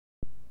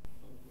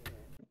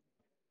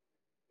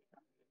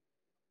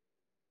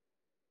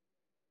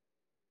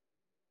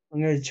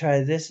I'm gonna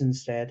try this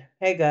instead.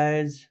 Hey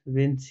guys,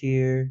 Vince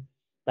here.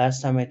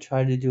 Last time I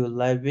tried to do a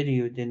live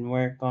video, it didn't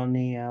work on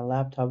the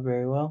laptop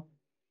very well,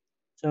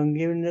 so I'm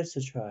giving this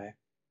a try.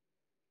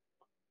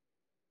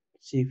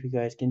 See if you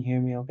guys can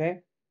hear me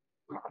okay.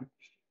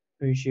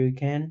 Pretty sure you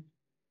can.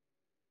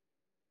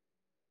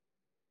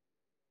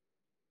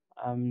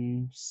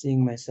 I'm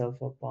seeing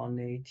myself up on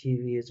the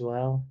TV as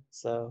well,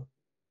 so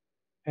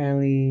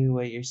apparently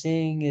what you're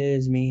seeing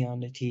is me on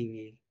the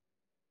TV.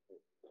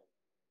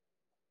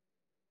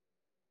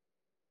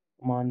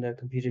 I'm on the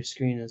computer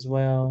screen as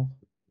well.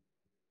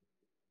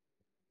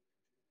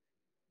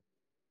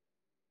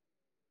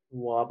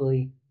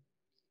 Wobbly.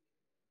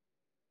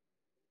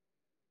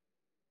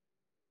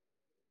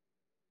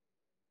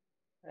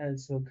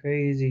 That's so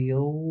crazy,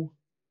 yo.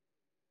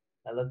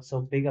 I look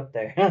so big up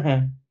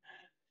there.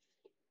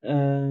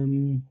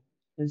 Um,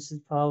 this is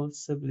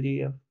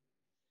possibly a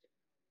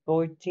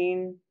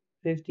 14,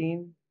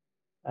 15,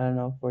 I don't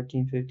know,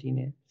 14,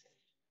 15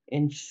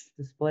 inch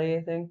display,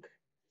 I think,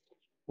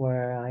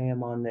 where I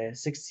am on the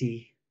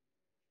 60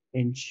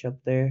 inch up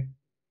there.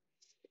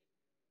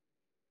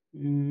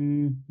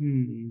 Hmm.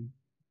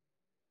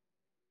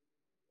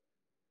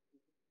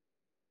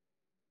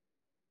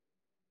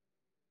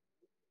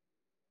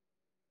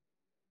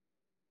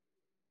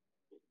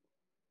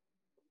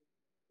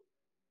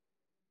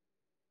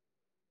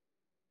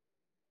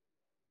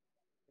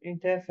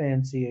 Ain't that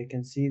fancy? I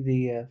can see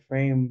the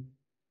frame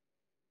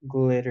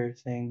glitter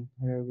thing,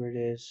 whatever it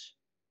is.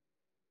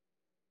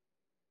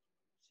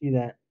 See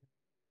that?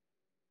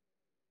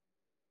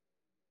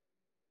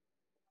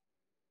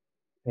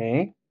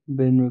 Okay.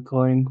 Been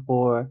recording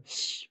for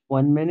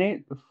 1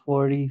 minute,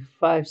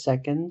 45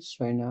 seconds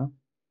right now.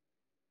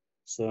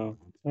 So,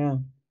 yeah.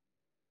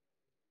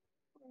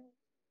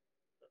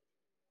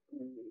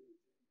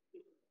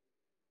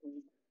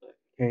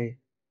 Okay.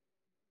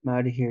 I'm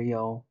out of here,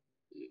 y'all.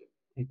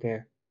 Take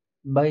care.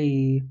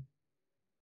 Bye.